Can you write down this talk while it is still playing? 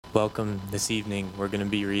Welcome. This evening we're going to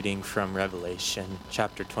be reading from Revelation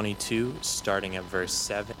chapter 22, starting at verse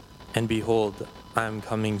 7. And behold, I am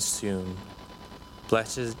coming soon.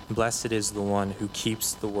 Blessed is the one who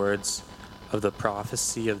keeps the words of the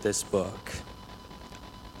prophecy of this book.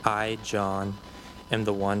 I, John, am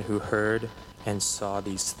the one who heard and saw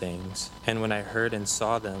these things. And when I heard and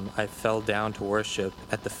saw them, I fell down to worship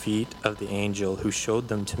at the feet of the angel who showed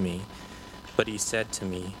them to me. But he said to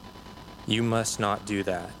me, "You must not do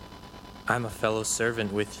that. I'm a fellow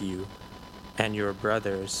servant with you and your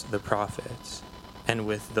brothers, the prophets, and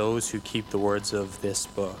with those who keep the words of this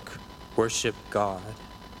book. Worship God."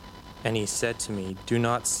 And he said to me, "Do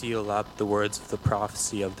not seal up the words of the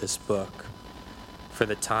prophecy of this book, for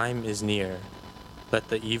the time is near. Let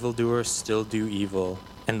the evildoer still do evil,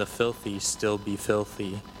 and the filthy still be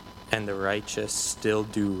filthy, and the righteous still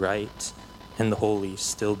do right, and the holy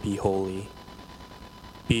still be holy.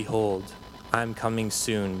 Behold, I am coming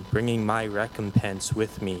soon, bringing my recompense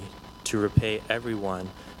with me to repay everyone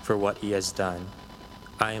for what he has done.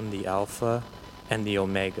 I am the Alpha and the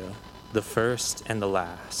Omega, the first and the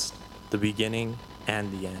last, the beginning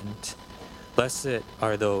and the end. Blessed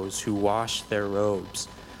are those who wash their robes,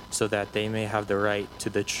 so that they may have the right to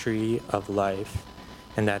the tree of life,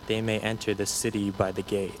 and that they may enter the city by the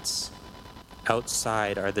gates.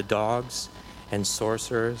 Outside are the dogs and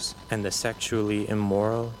sorcerers and the sexually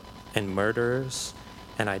immoral and murderers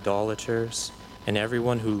and idolaters and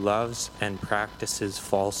everyone who loves and practices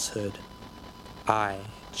falsehood. I,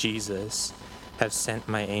 Jesus, have sent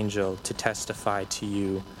my angel to testify to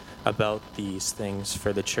you about these things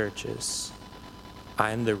for the churches.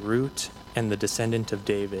 I am the root and the descendant of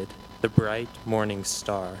David, the bright morning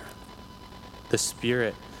star. The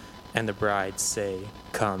Spirit and the bride say,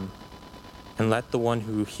 "Come." And let the one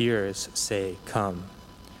who hears say, "Come."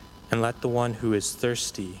 And let the one who is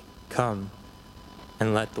thirsty come.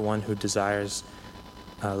 And let the one who desires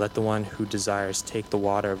take the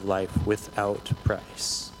water of life without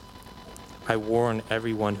price. I warn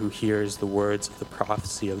everyone who hears the words of the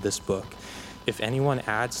prophecy of this book. If anyone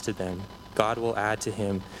adds to them, God will add to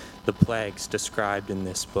him the plagues described in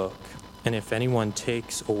this book. And if anyone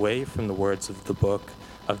takes away from the words of the book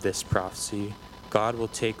of this prophecy, God will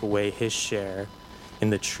take away his share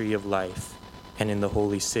in the tree of life and in the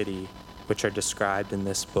holy city, which are described in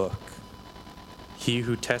this book. He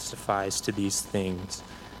who testifies to these things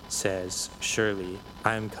says, "Surely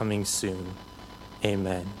I am coming soon.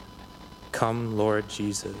 Amen." Come, Lord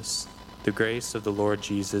Jesus. The grace of the Lord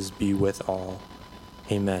Jesus be with all.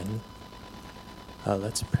 Amen.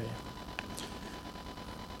 Let's pray.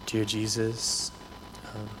 Dear Jesus,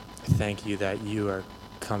 I thank you that you are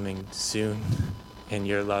coming soon, and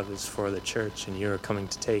your love is for the church, and you are coming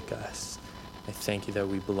to take us. I thank you that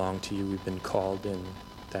we belong to you, we've been called, and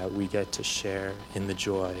that we get to share in the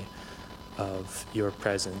joy of your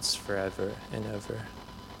presence forever and ever.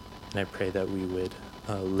 And I pray that we would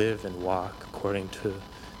live and walk according to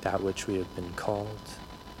that which we have been called.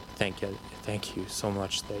 Thank you so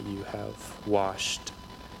much that you have washed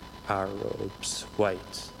our robes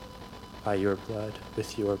white by your blood,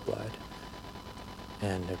 with your blood.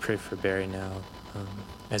 And I pray for Barry now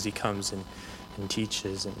as he comes and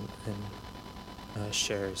teaches and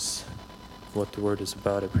shares what the word is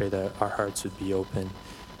about. I pray that our hearts would be open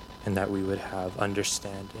and that we would have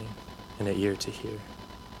understanding and an ear to hear.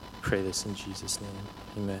 I pray this in Jesus' name.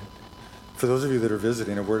 Amen. For those of you that are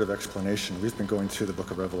visiting, a word of explanation. We've been going through the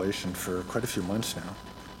book of Revelation for quite a few months now.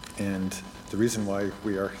 And the reason why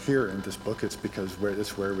we are here in this book is because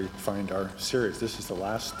it's where we find our series. This is the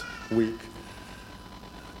last week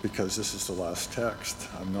because this is the last text.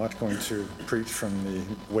 I'm not going to preach from the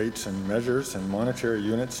weights and measures and monetary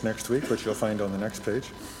units next week, which you'll find on the next page.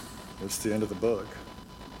 It's the end of the book.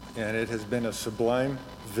 And it has been a sublime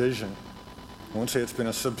vision. I won't say it's been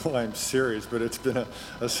a sublime series, but it's been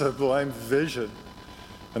a sublime vision.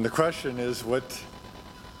 And the question is, what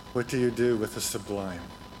do you do with the sublime?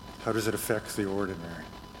 How does it affect the ordinary?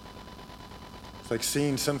 It's like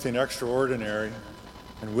seeing something extraordinary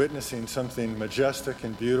and witnessing something majestic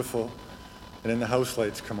and beautiful, and then the house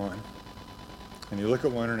lights come on. And you look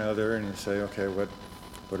at one another and you say, okay, what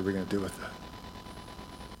are we going to do with that?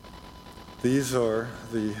 These are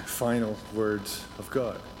the final words of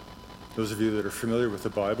God. Those of you that are familiar with the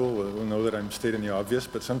Bible will know that I'm stating the obvious,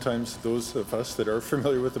 but sometimes those of us that are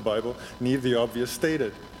familiar with the Bible need the obvious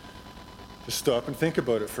stated. Just stop and think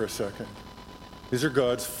about it for a second. These are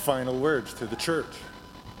God's final words to the church.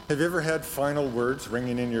 Have you ever had final words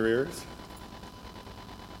ringing in your ears?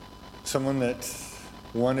 Someone that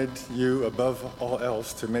wanted you above all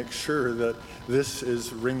else to make sure that this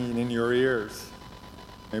is ringing in your ears.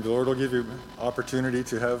 Maybe the Lord will give you opportunity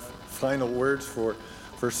to have final words for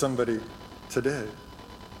somebody today.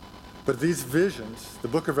 But these visions, the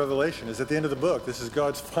book of Revelation is at the end of the book. This is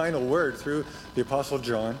God's final word through the Apostle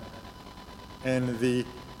John, and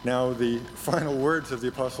now the final words of the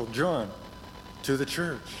Apostle John to the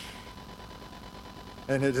church.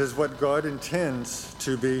 And it is what God intends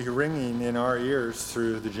to be ringing in our ears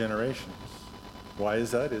through the generations. Why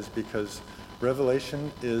is that? Is because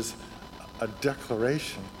Revelation is a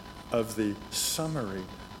declaration of the summary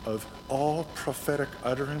of all prophetic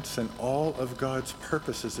utterance and all of God's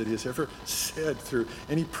purposes that he has ever said through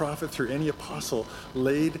any prophet, through any apostle,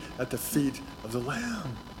 laid at the feet of the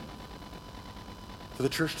Lamb. For the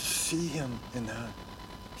church to see him in that.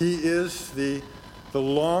 He is the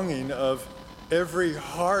longing of every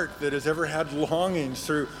heart that has ever had longings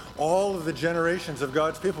through all of the generations of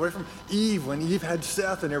God's people. Right from Eve, when Eve had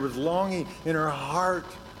Seth and there was longing in her heart.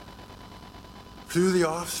 Through the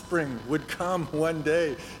offspring would come one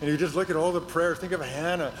day. And you just look at all the prayers. Think of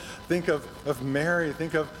Hannah. Think of Mary.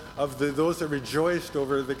 Think of those that rejoiced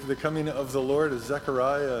over the coming of the Lord, as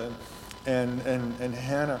Zechariah and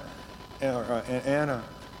Hannah and Anna.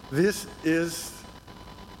 This is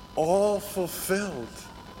all fulfilled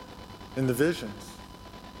in the visions.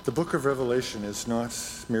 The book of Revelation is not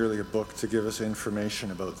merely a book to give us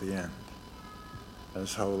information about the end.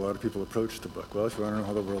 That's how a lot of people approach the book. Well, if you want to know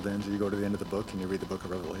how the world ends, you go to the end of the book and you read the book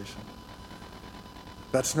of Revelation.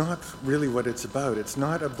 That's not really what it's about. It's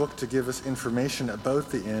not a book to give us information about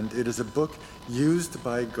the end. It is a book used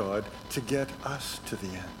by God to get us to the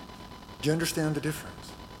end. Do you understand the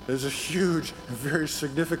difference? There's a huge and very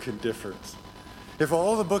significant difference. If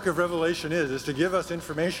all the book of Revelation is to give us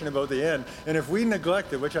information about the end, and if we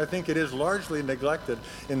neglect it, which I think it is largely neglected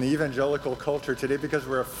in the evangelical culture today because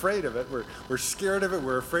we're afraid of it, we're scared of it,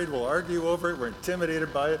 we're afraid we'll argue over it, we're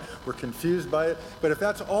intimidated by it, we're confused by it. But if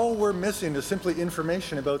that's all we're missing is simply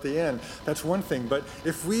information about the end, that's one thing. But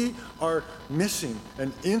if we are missing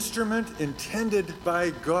an instrument intended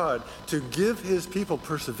by God to give his people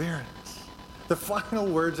perseverance, the final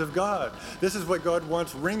words of God. This is what God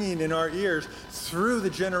wants ringing in our ears through the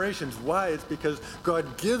generations. Why? It's because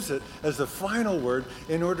God gives it as the final word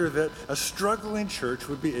in order that a struggling church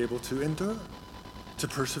would be able to endure, to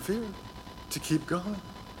persevere, to keep going,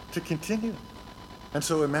 to continue. And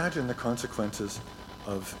so imagine the consequences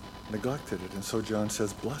of neglecting it. And so John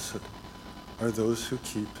says, blessed are those who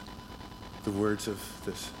keep the words of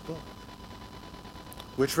this book.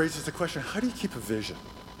 Which raises the question, how do you keep a vision?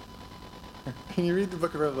 And you read the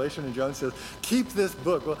book of Revelation and John says, keep this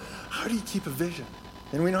book. Well, how do you keep a vision?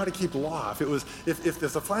 And we know how to keep law. If the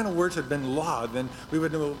final words had been law, then we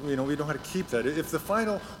would know, we know how to keep that. If the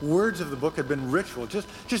final words of the book had been ritual,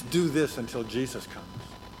 just do this until Jesus comes.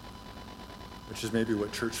 Which is maybe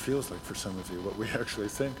what church feels like for some of you, what we actually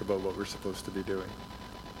think about what we're supposed to be doing.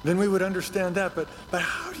 Then we would understand that, but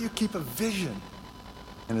how do you keep a vision?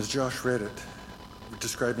 And as Josh read it,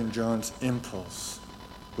 describing John's impulse,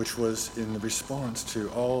 which was in the response to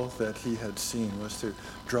all that he had seen, was to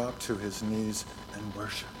drop to his knees and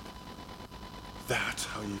worship. That's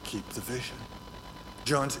how you keep the vision.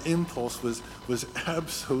 John's impulse was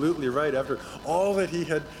absolutely right. After all that he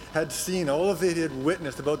had seen, all of that he had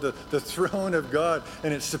witnessed about the throne of God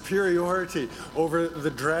and its superiority over the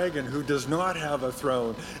dragon who does not have a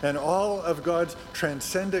throne, and all of God's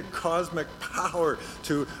transcendent cosmic power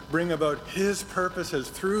to bring about his purposes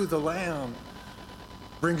through the Lamb,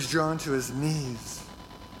 brings John to his knees.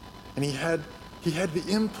 And he had the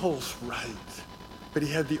impulse right, but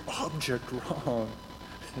he had the object wrong.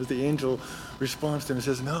 As the angel responds to him and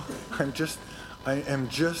says, no, I am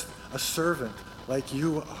just a servant like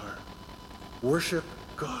you are. Worship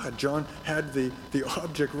God. John had the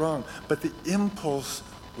object wrong, but the impulse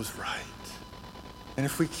was right. And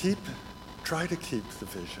if we try to keep the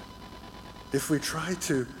vision, if we try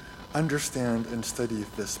to understand and study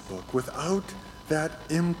this book without that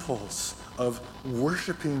impulse of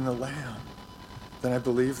worshiping the Lamb, then I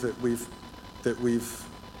believe that we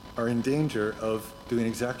are in danger of doing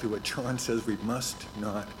exactly what John says we must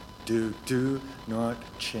not do. Do not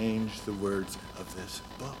change the words of this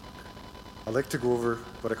book. I'd like to go over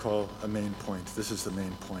what I call a main point. This is the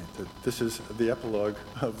main point. This is the epilogue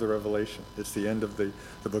of the Revelation. It's the end of the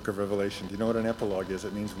book of Revelation. Do you know what an epilogue is?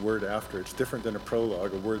 It means word after. It's different than a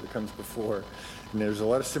prologue, a word that comes before. And there's a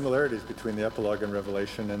lot of similarities between the epilogue in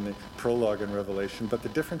Revelation and the prologue in Revelation, but the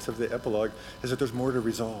difference of the epilogue is that there's more to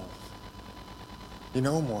resolve. You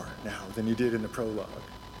know more now than you did in the prologue.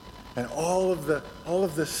 And all of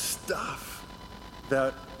the stuff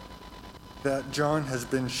that John has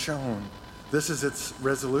been shown, this is its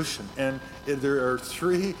resolution. And there are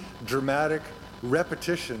three dramatic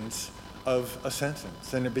repetitions of a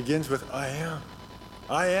sentence. And it begins with, I am.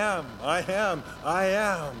 I am. I am. I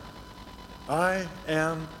am. I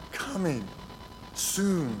am coming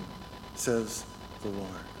soon, says the Lord.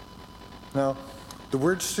 Now, the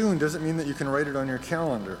word soon doesn't mean that you can write it on your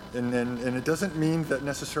calendar. And it doesn't mean that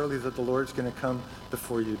necessarily that the Lord's going to come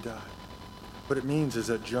before you die. What it means is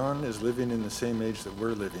that John is living in the same age that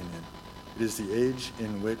we're living in. It is the age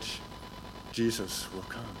in which Jesus will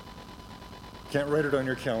come. Can't write it on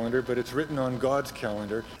your calendar, but it's written on God's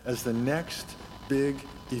calendar as the next big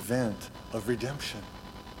event of redemption.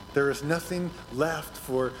 There is nothing left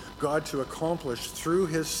for God to accomplish through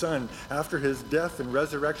his Son after his death and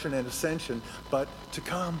resurrection and ascension, but to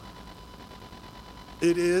come.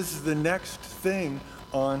 It is the next thing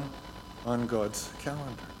on God's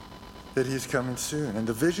calendar, that he's coming soon. And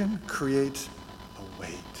the vision creates a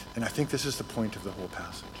weight. And I think this is the point of the whole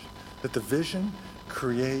passage, that the vision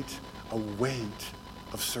creates a weight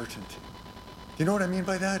of certainty. You know what I mean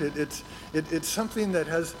by that? It's something that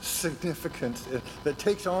has significance, that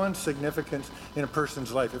takes on significance in a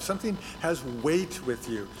person's life. If something has weight with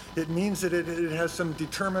you, it means that it has some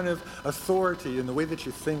determinative authority in the way that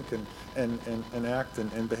you think and act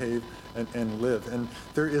and behave and live. And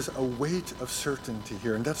there is a weight of certainty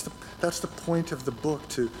here. And that's the point of the book,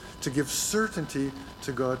 to give certainty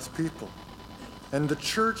to God's people. And the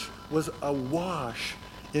church was awash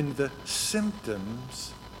in the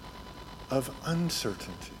symptoms of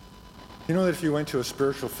uncertainty. You know that if you went to a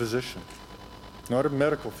spiritual physician, not a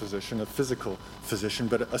medical physician, a physical physician,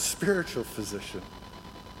 but a spiritual physician,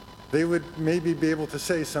 they would maybe be able to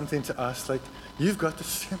say something to us like, you've got the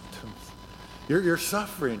symptoms. You're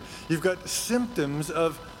suffering. You've got symptoms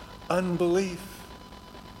of unbelief.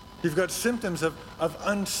 You've got symptoms of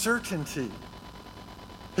uncertainty.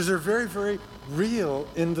 Because they're very, very real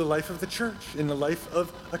in the life of the church, in the life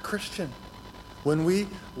of a Christian. When we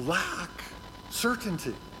lack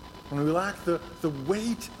certainty, when we lack the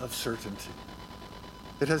weight of certainty,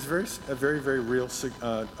 it has very, very real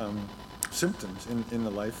symptoms in the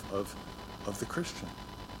life of the Christian.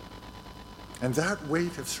 And that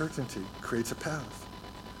weight of certainty creates a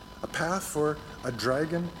path for a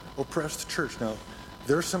dragon-oppressed church. Now,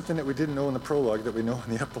 there's something that we didn't know in the prologue that we know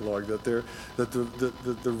in the epilogue, that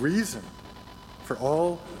the reason for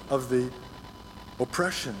all of the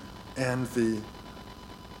oppression and the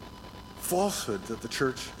falsehood that the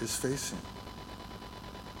church is facing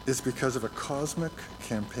is because of a cosmic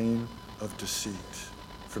campaign of deceit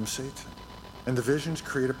from Satan. And the visions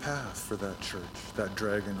create a path for that church, that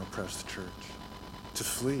dragon-oppressed church, to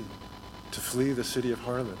flee the city of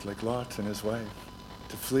harlot, like Lot and his wife,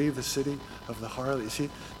 to flee the city of the harlot. You see,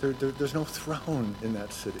 there's no throne in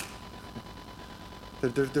that city.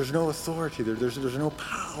 There's no authority. There's no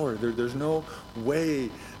power. There's no way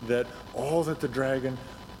that all that the dragon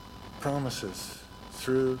promises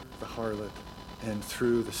through the harlot and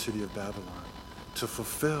through the city of Babylon to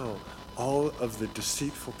fulfill all of the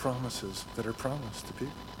deceitful promises that are promised to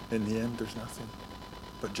people. In the end, there's nothing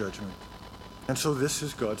but judgment. And so this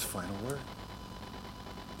is God's final word.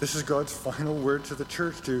 This is God's final word to the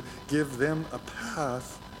church, to give them a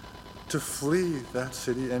path to flee that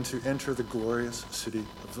city and to enter the glorious city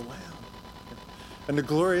of the Lamb. And the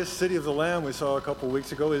glorious city of the Lamb we saw a couple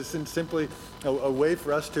weeks ago isn't simply a way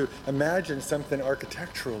for us to imagine something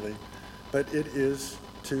architecturally, but it is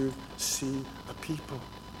to see a people.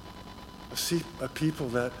 A people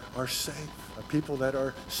that are safe, a people that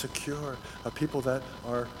are secure, a people that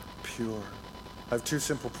are pure. I have two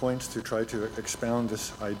simple points to try to expound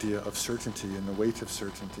this idea of certainty and the weight of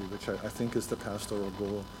certainty, which I think is the pastoral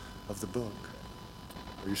goal of the book.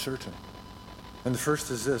 Are you certain? And the first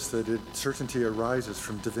is this, that certainty arises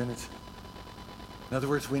from divinity. In other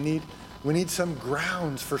words, we need some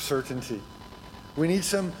grounds for certainty. We need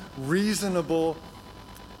some reasonable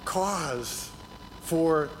cause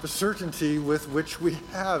for the certainty with which we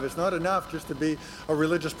have. It's not enough just to be a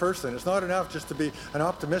religious person. It's not enough just to be an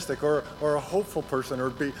optimistic or a hopeful person or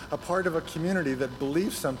be a part of a community that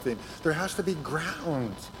believes something. There has to be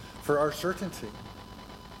grounds for our certainty.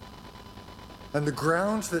 And the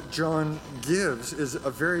grounds that John gives is a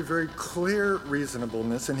very, very clear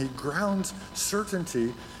reasonableness, and he grounds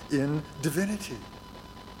certainty in divinity.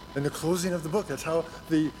 In the closing of the book, that's how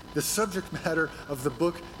the subject matter of the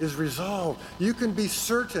book is resolved. You can be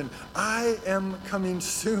certain, I am coming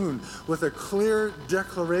soon, with a clear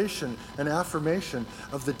declaration and affirmation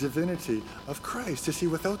of the divinity of Christ. You see,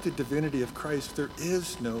 without the divinity of Christ, there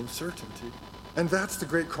is no certainty. And that's the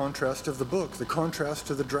great contrast of the book, the contrast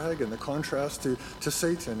to the dragon, the contrast to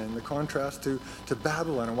Satan, and the contrast to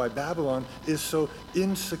Babylon, and why Babylon is so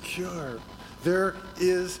insecure. There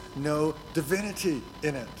is no divinity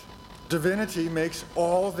in it. Divinity makes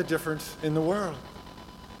all the difference in the world.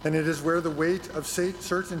 And it is where the weight of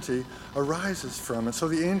certainty arises from. And so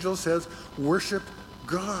the angel says, worship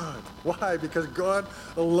God. Why? Because God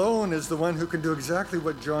alone is the one who can do exactly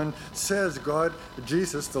what John says God,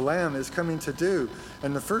 Jesus, the Lamb, is coming to do.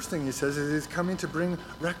 And the first thing he says is he's coming to bring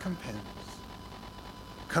recompense,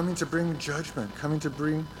 coming to bring judgment, coming to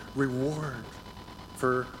bring reward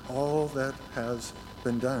for all that has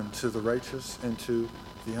been done to the righteous and to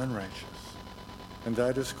the unrighteous. And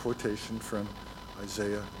that is quotation from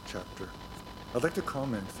Isaiah chapter. I'd like to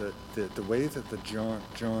comment that the way that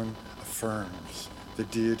John affirms the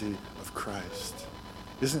deity of Christ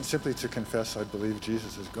isn't simply to confess, I believe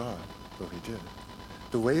Jesus is God, though he did.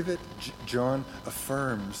 The way that John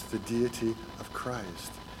affirms the deity of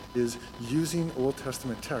Christ is using Old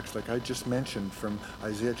Testament texts, like I just mentioned from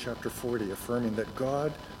Isaiah chapter 40, affirming that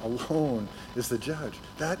God alone is the judge.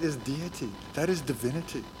 That is deity. That is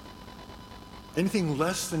divinity. Anything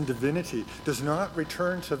less than divinity does not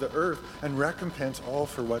return to the earth and recompense all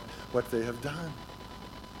for what they have done.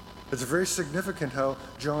 It's very significant how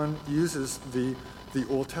John uses the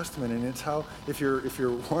Old Testament, and it's how if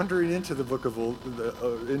you're wandering into the book of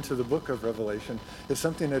Revelation, it's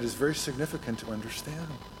something that is very significant to understand.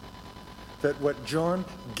 That what John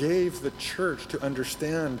gave the church to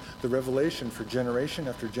understand the revelation for generation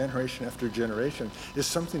after generation after generation is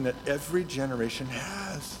something that every generation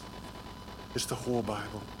has. It's the whole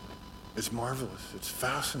Bible. It's marvelous. It's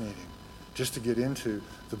fascinating. Just to get into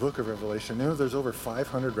the book of Revelation. You know, there's over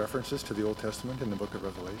 500 references to the Old Testament in the book of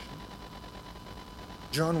Revelation.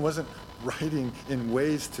 John wasn't writing in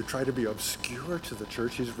ways to try to be obscure to the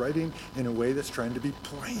church. He's writing in a way that's trying to be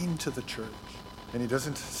plain to the church. And he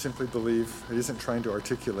doesn't simply believe, he isn't trying to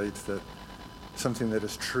articulate that something that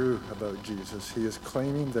is true about Jesus. He is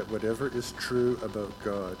claiming that whatever is true about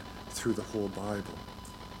God through the whole Bible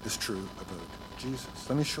is true about Jesus.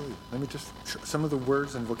 Let me show you. Let me just show some of the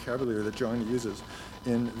words and vocabulary that John uses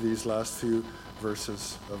in these last few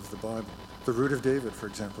verses of the Bible. The root of David, for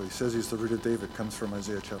example, he says he's the root of David, comes from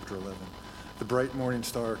Isaiah chapter 11. The bright morning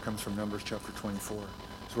star comes from Numbers chapter 24.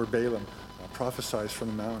 It's where Balaam prophesies from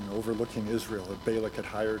the mountain overlooking Israel, that Balak had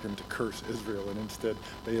hired him to curse Israel, and instead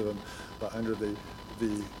Balaam, under the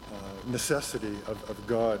necessity of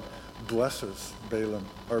God, blesses Balaam,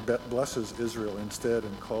 or blesses Israel instead,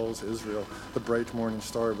 and calls Israel the bright morning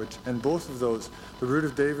star. And both of those, the root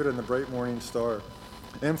of David and the bright morning star,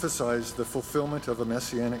 emphasize the fulfillment of a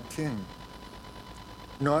messianic king.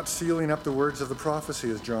 Not sealing up the words of the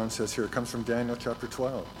prophecy, as John says here. It comes from Daniel chapter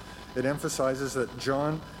 12. It emphasizes that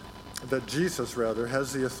Jesus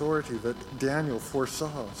has the authority that Daniel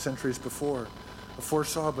foresaw centuries before.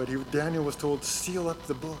 But Daniel was told, seal up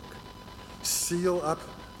the book. Seal up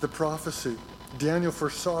the prophecy. Daniel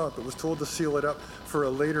foresaw it, but was told to seal it up for a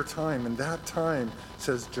later time. And that time,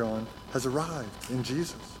 says John, has arrived in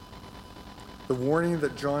Jesus. The warning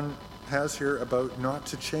that John has here about not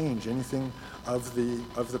to change anything of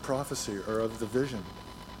the prophecy or of the vision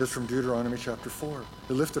is from Deuteronomy chapter 4.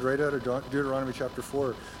 It lifted right out of Deuteronomy chapter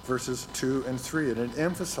 4, verses 2 and 3. And it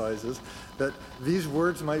emphasizes that these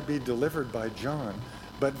words might be delivered by John,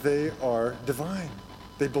 but they are divine.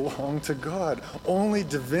 They belong to God. Only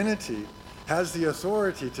divinity has the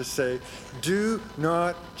authority to say, do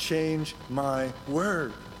not change my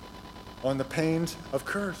word, on the pains of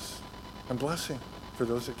curse and blessing for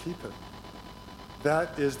those that keep it.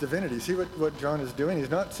 That is divinity. See what John is doing?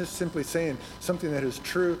 He's not just simply saying something that is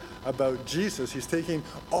true about Jesus. He's taking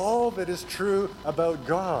all that is true about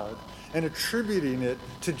God and attributing it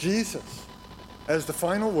to Jesus as the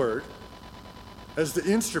final word, as the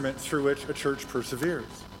instrument through which a church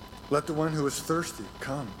perseveres. Let the one who is thirsty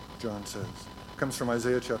come, John says. Comes from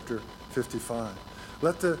Isaiah chapter 55.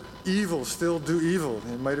 Let the evil still do evil.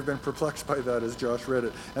 He might have been perplexed by that as Josh read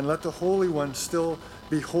it. And let the Holy One still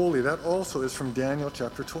be holy. That also is from Daniel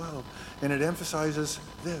chapter 12. And it emphasizes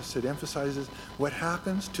this. It emphasizes what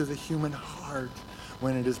happens to the human heart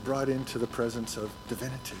when it is brought into the presence of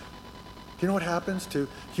divinity. Do you know what happens to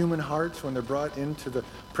human hearts when they're brought into the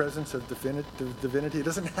presence of divinity? It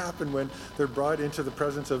doesn't happen when they're brought into the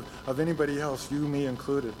presence of anybody else, you, me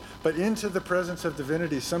included. But into the presence of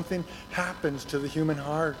divinity, something happens to the human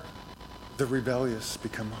heart. The rebellious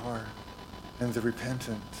become hard, and the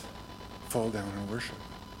repentant fall down and worship.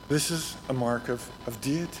 This is a mark of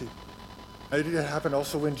deity. It happened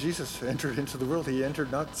also when Jesus entered into the world. He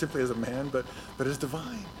entered not simply as a man, but as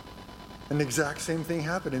divine. And the exact same thing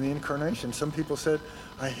happened in the incarnation. Some people said,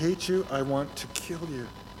 I hate you, I want to kill you.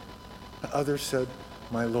 Others said,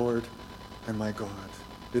 my Lord and my God.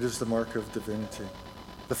 It is the mark of divinity.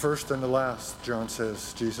 The first and the last, John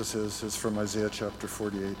says, Jesus is from Isaiah chapter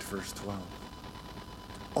 48, verse 12.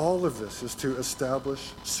 All of this is to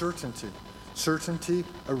establish certainty. Certainty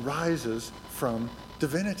arises from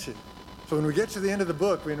divinity. So when we get to the end of the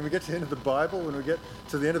book, when we get to the end of the Bible, when we get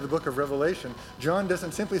to the end of the book of Revelation, John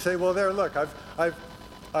doesn't simply say, well, there, look, I've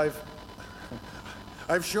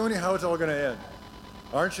shown you how it's all going to end.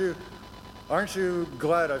 Aren't you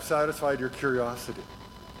glad I've satisfied your curiosity?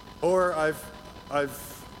 Or I've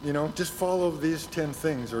just follow these 10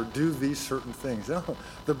 things or do these certain things. No,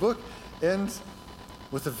 the book ends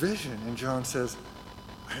with a vision, and John says,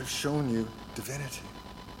 I have shown you divinity.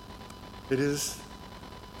 It is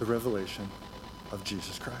the revelation of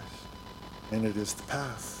Jesus Christ, and it is the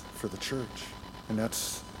path for the church. And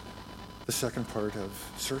that's the second part of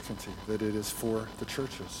certainty, that it is for the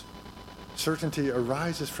churches. Certainty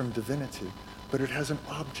arises from divinity, but it has an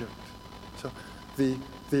object. So the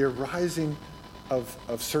arising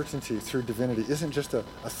of certainty through divinity isn't just a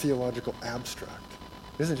theological abstract.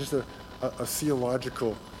 It isn't just a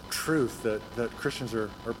theological truth that Christians are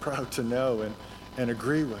proud to know and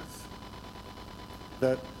agree with.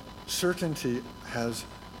 That certainty has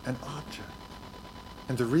an object.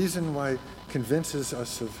 And the reason why it convinces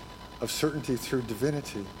us of certainty through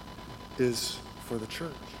divinity is for the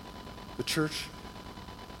church. The church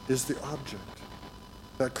is the object.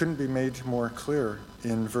 That couldn't be made more clear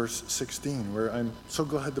in verse 16, where I'm so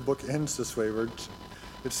glad the book ends this way, where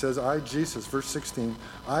it says, I, Jesus, verse 16,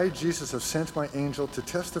 I, Jesus, have sent my angel to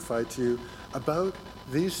testify to you about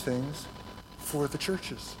these things for the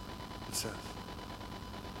churches, it says.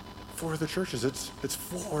 For the churches. It's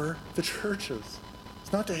for the churches.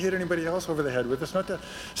 It's not to hit anybody else over the head with. It's not to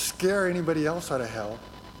scare anybody else out of hell.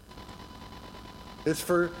 It's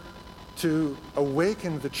to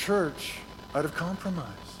awaken the church out of compromise.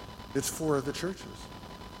 It's for the churches,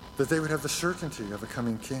 that they would have the certainty of a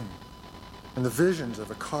coming king and the visions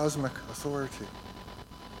of a cosmic authority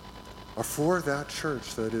are for that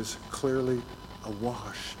church that is clearly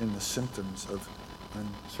awash in the symptoms of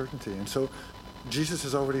uncertainty. And so Jesus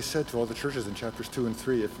has already said to all the churches in chapters 2 and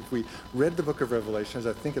 3, if we read the book of Revelation, as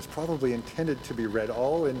I think it's probably intended to be read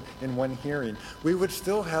all in one hearing, we would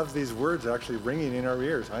still have these words actually ringing in our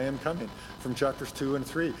ears. I am coming, from chapters 2 and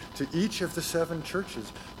 3. To each of the 7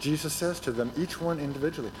 churches, Jesus says to them, each one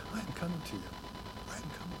individually, I am coming to you. I am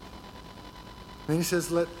coming to you. And he says,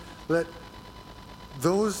 let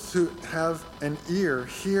those who have an ear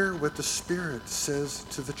hear what the Spirit says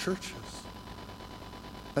to the churches.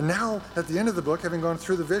 And now, at the end of the book, having gone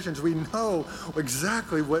through the visions, we know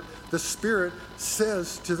exactly what the Spirit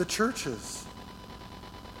says to the churches.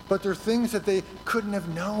 But there are things that they couldn't have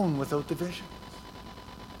known without the visions.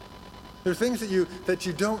 There are things that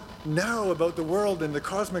you don't know about the world and the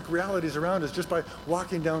cosmic realities around us just by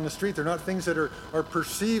walking down the street. They're not things that are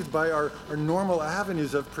perceived by our normal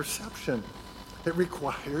avenues of perception. It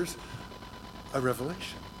requires a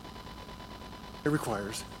revelation. It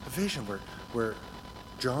requires a vision where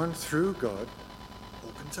John, through God,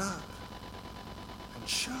 opens up and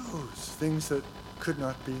shows things that could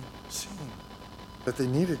not be seen, that they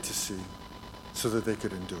needed to see so that they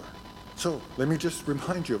could endure. So let me just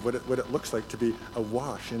remind you of what it looks like to be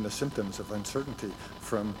awash in the symptoms of uncertainty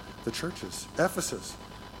from the churches. Ephesus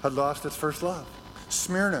had lost its first love.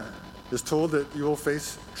 Smyrna is told that you will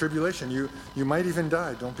face tribulation. You might even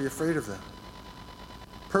die. Don't be afraid of that.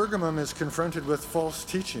 Pergamum is confronted with false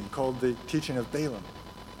teaching called the teaching of Balaam.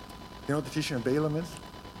 You know what the teaching of Balaam is?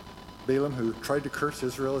 Balaam, who tried to curse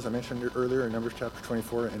Israel, as I mentioned earlier in Numbers chapter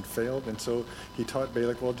 24, and failed. And so he taught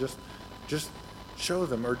Balak, well, just show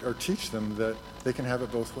them or teach them that they can have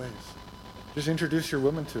it both ways. Just introduce your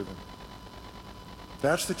woman to them.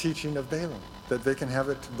 That's the teaching of Balaam, that they can have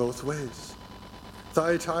it both ways.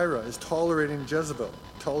 Thyatira is tolerating Jezebel.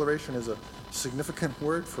 Toleration is a significant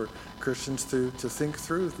word for Christians to think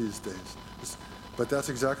through these days. But that's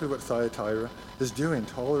exactly what Thyatira is doing,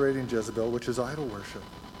 tolerating Jezebel, which is idol worship,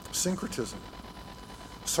 syncretism.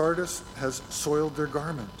 Sardis has soiled their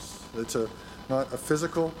garments. It's not a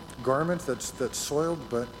physical garment that's soiled,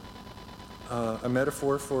 but a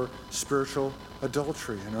metaphor for spiritual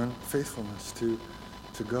adultery and unfaithfulness to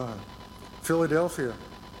God. Philadelphia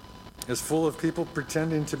is full of people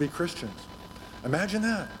pretending to be Christians. Imagine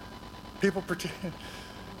that. People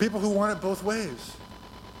who want it both ways.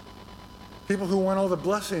 People who want all the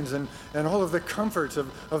blessings and all of the comforts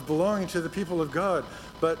of belonging to the people of God,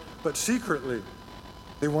 but secretly,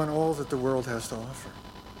 they want all that the world has to offer.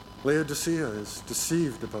 Laodicea is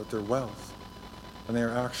deceived about their wealth, and they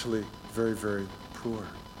are actually very, very poor.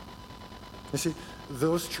 You see,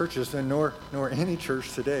 those churches, and nor any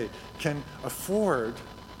church today, can afford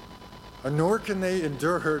Nor can they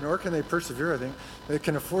endure, nor can they persevere, I think. They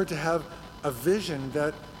can afford to have a vision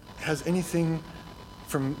that has anything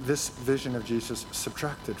from this vision of Jesus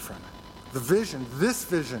subtracted from it. This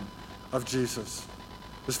vision of Jesus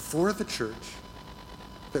is for the church,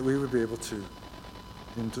 that we would be able to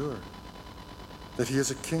endure. That he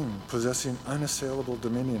is a king possessing unassailable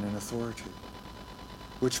dominion and authority,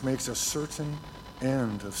 which makes a certain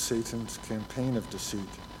end of Satan's campaign of deceit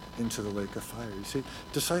into the lake of fire. You see,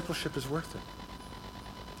 discipleship is worth it.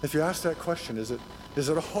 If you ask that question, is it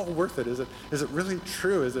all worth it? Is it really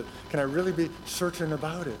true? Can I really be certain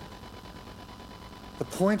about it? The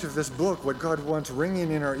point of this book, what God wants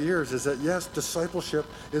ringing in our ears, is that yes, discipleship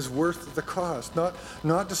is worth the cost.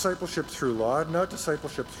 Not discipleship through law, not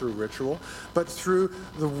discipleship through ritual, but through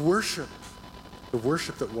the worship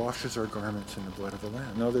that washes our garments in the blood of the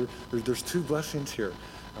Lamb. Now, there's two blessings here.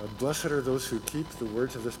 Blessed are those who keep the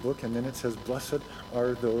words of this book, and then it says, blessed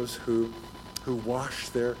are those who wash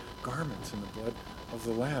their garments in the blood of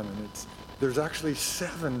the Lamb. And there's actually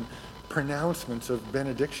 7 pronouncements of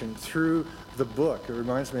benediction through the book. It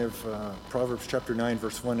reminds me of Proverbs chapter 9,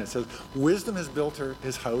 verse 1. It says, wisdom has built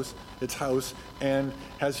its house, and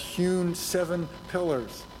has hewn 7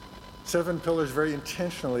 pillars. 7 pillars very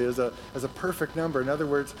intentionally as a perfect number. In other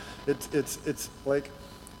words, it's like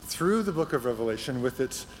through the book of Revelation with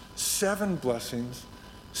its 7 blessings,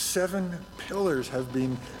 7 pillars have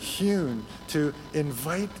been hewn to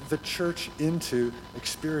invite the church into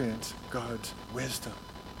experience God's wisdom.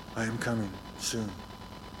 I am coming soon.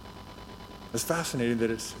 It's fascinating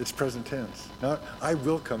that it's present tense. Not I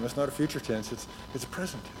will come. It's not a future tense. It's a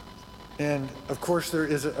present tense. And of course, there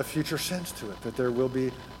is a future sense to it, that there will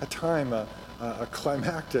be a time, a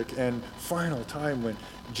climactic and final time when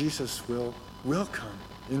Jesus will come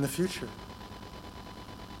in the future.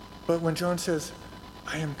 But when John says,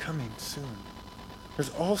 I am coming soon,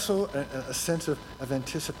 there's also a sense of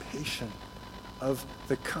anticipation of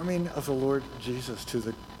the coming of the Lord Jesus to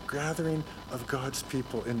the gathering of God's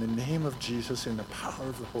people in the name of Jesus in the power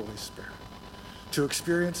of the Holy Spirit, to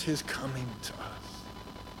experience his coming to us,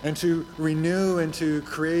 and to renew and to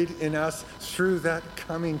create in us through that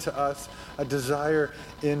coming to us a desire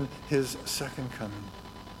in his second coming,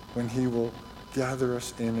 when he will gather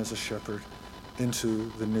us in as a shepherd into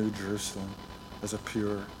the new Jerusalem as a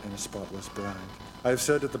pure and a spotless bride. I've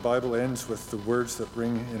said that the Bible ends with the words that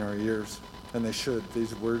ring in our ears, and they should.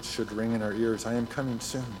 These words should ring in our ears. I am coming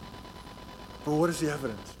soon. But what is the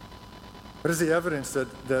evidence? What is the evidence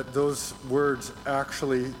that those words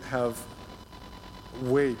actually have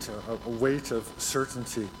weight, a weight of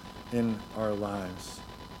certainty in our lives?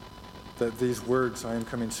 That these words, I am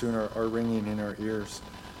coming soon, are ringing in our ears.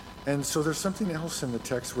 And so there's something else in the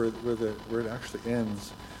text where it actually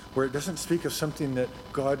ends, where it doesn't speak of something that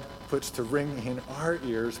God puts to ring in our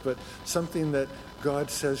ears, but something that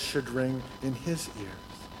God says should ring in his ears.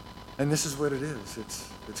 And this is what it is.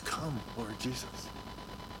 It's come, Lord Jesus.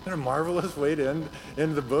 Isn't it a marvelous way to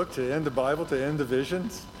end the book, to end the Bible, to end the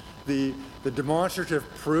visions? The demonstrative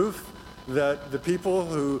proof that the people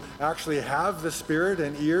who actually have the Spirit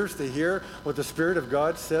and ears to hear what the Spirit of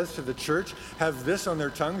God says to the church have this on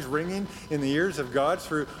their tongues, ringing in the ears of God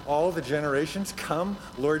through all the generations. Come,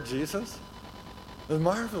 Lord Jesus. It's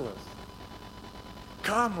marvelous.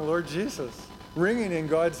 Come, Lord Jesus. Ringing in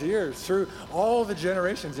God's ears through all the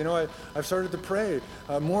generations. You know, I've started to pray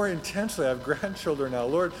more intensely. I have grandchildren now.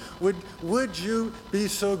 Lord, would you be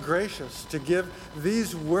so gracious to give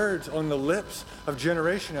these words on the lips of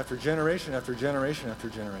generation after generation after generation after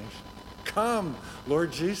generation? Come,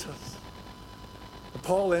 Lord Jesus.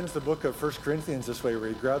 Paul ends the book of 1 Corinthians this way, where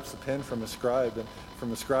he grabs the pen from a scribe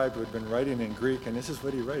who had been writing in Greek, and this is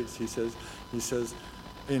what he writes. He says,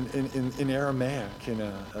 in Aramaic, in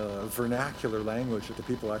a vernacular language that the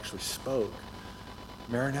people actually spoke,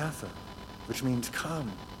 Maranatha, which means come,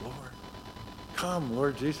 Lord. Come,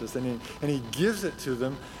 Lord Jesus. And he gives it to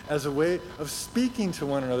them as a way of speaking to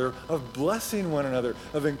one another, of blessing one another,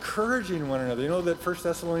 of encouraging one another. You know that 1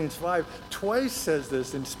 Thessalonians 5 twice says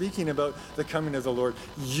this in speaking about the coming of the Lord.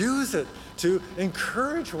 Use it to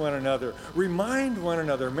encourage one another, remind one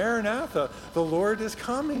another, Maranatha, the Lord is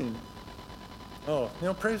coming. Oh,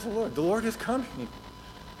 praise the Lord. The Lord is coming.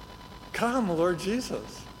 Come, Lord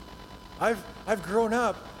Jesus. I've grown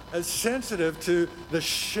up as sensitive to the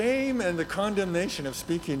shame and the condemnation of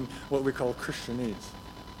speaking what we call Christianese.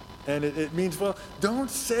 And it means, well, don't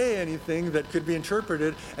say anything that could be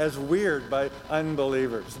interpreted as weird by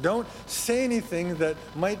unbelievers. Don't say anything that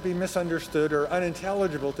might be misunderstood or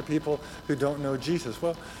unintelligible to people who don't know Jesus.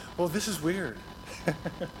 Well, this is weird.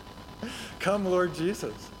 Come, Lord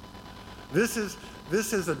Jesus. This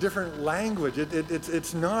is a different language.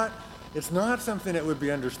 It's not It's not something that would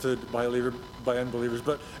be understood by unbelievers,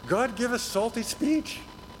 but God give us salty speech,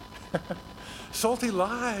 salty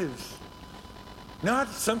lives. Not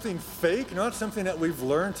something fake, not something that we've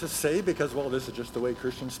learned to say because, well, this is just the way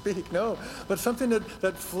Christians speak. No, but something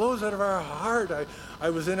that flows out of our heart.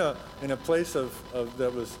 I was in a place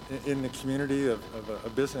that was in the community of a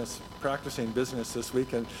business, practicing business this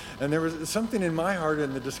week, and there was something in my heart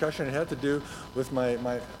in the discussion. It had to do with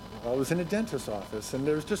I was in a dentist's office, and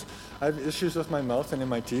I have issues with my mouth and in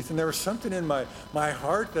my teeth, and there was something in my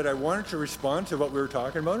heart that I wanted to respond to what we were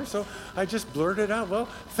talking about, and so I just blurted out, well,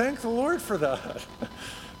 thank the Lord for that.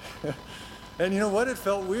 And you know what? It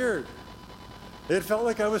felt weird. It felt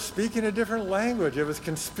like I was speaking a different language. It was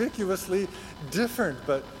conspicuously different,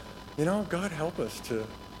 but God help us to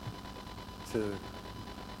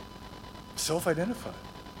self-identify,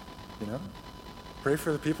 Pray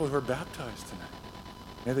for the people who are baptized tonight.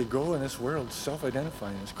 May they go in this world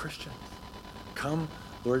self-identifying as Christians. Come,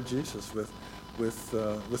 Lord Jesus, with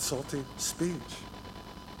salty speech.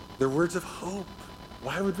 They're words of hope.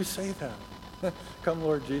 Why would we say that? Come,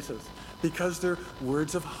 Lord Jesus. Because they're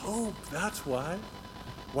words of hope. That's why.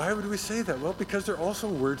 Why would we say that? Well, because they're also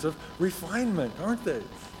words of refinement, aren't they?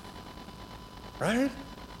 Right?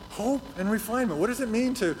 Hope and refinement. What does it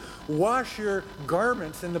mean to wash your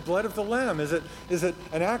garments in the blood of the Lamb? Is it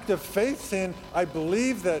an act of faith, saying, I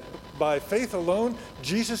believe that by faith alone,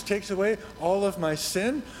 Jesus takes away all of my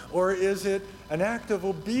sin? Or is it an act of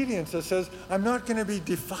obedience that says, I'm not going to be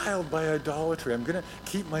defiled by idolatry. I'm going to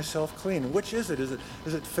keep myself clean. Which is it? Is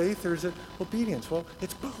it faith or is it obedience? Well,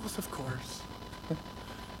 it's both, of course.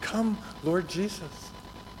 Come, Lord Jesus.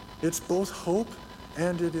 It's both hope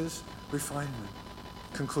and it is refinement.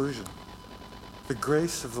 Conclusion. The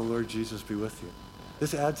grace of the Lord Jesus be with you.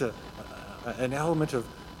 This adds an element of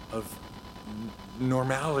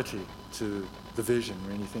normality to the vision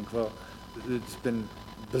when you think, well, it's been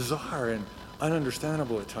bizarre and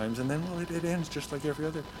ununderstandable at times, and then, well, it ends just like every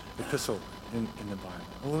other epistle in the Bible.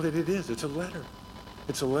 Well, it is. It's a letter.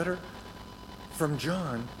 It's a letter from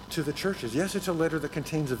John to the churches. Yes, it's a letter that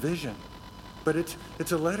contains a vision, but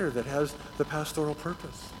it's a letter that has the pastoral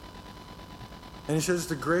purpose. And he says,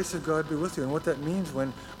 the grace of God be with you. And what that means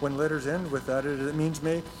when letters end with that, it means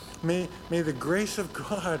may the grace of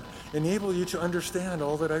God enable you to understand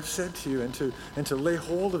all that I've said to you and to lay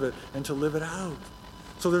hold of it and to live it out.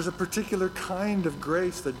 So there's a particular kind of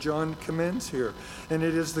grace that John commends here. And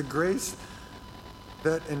it is the grace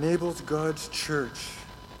that enables God's church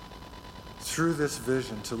through this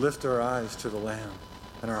vision to lift our eyes to the Lamb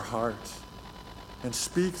and our hearts and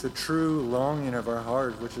speak the true longing of our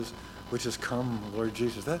heart, which is come, Lord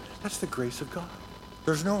Jesus. That's the grace of God.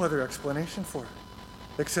 There's no other explanation for it,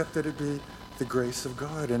 except that it be the grace of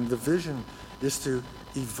God. And the vision is to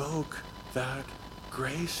evoke that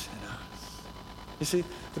grace in us. You see,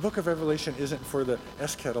 the book of Revelation isn't for the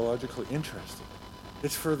eschatologically interested.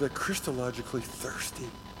 It's for the Christologically thirsty.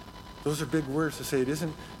 Those are big words to say. It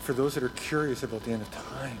isn't for those that are curious about the end of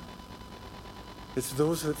time. It's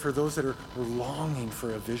for those that are longing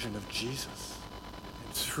for a vision of Jesus.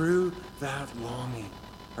 Through that longing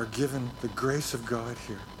are given the grace of God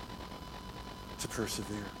here to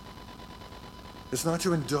persevere. It's not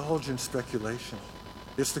to indulge in speculation.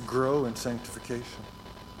 It's to grow in sanctification.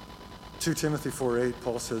 2 Timothy 4:8,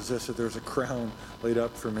 Paul says this, that there's a crown laid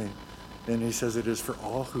up for me. And he says it is for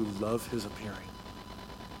all who love his appearing.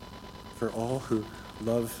 For all who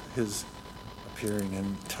love his appearing.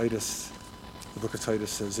 And Titus, the book of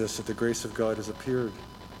Titus says this, that the grace of God has appeared,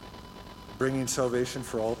 bringing salvation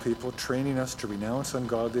for all people, training us to renounce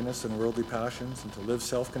ungodliness and worldly passions and to live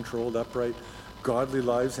self-controlled, upright, godly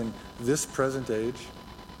lives in this present age,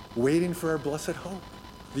 waiting for our blessed hope,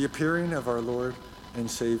 the appearing of our Lord and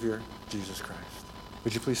Savior, Jesus Christ.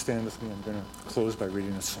 Would you please stand with me? I'm going to close by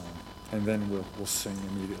reading a psalm, and then we'll sing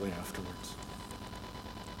immediately afterwards.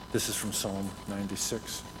 This is from Psalm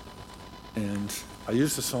 96. And I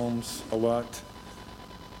use the Psalms a lot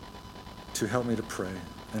to help me to pray.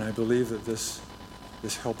 And I believe that this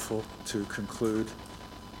is helpful to conclude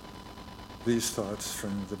these thoughts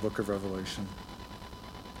from the book of Revelation.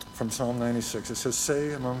 From Psalm 96, it says,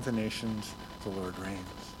 say among the nations, the Lord reigns.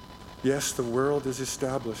 Yes, the world is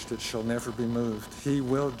established, it shall never be moved. He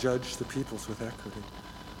will judge the peoples with equity.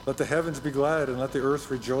 Let the heavens be glad and let the earth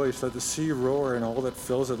rejoice. Let the sea roar and all that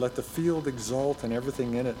fills it. Let the field exult and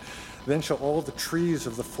everything in it. Then shall all the trees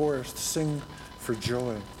of the forest sing for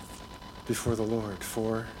joy before the Lord,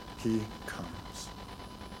 for he comes.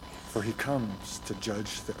 For he comes to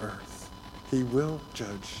judge the earth. He will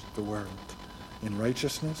judge the world in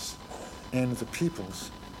righteousness and the peoples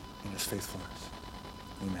in his faithfulness.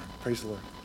 Amen. Praise the Lord.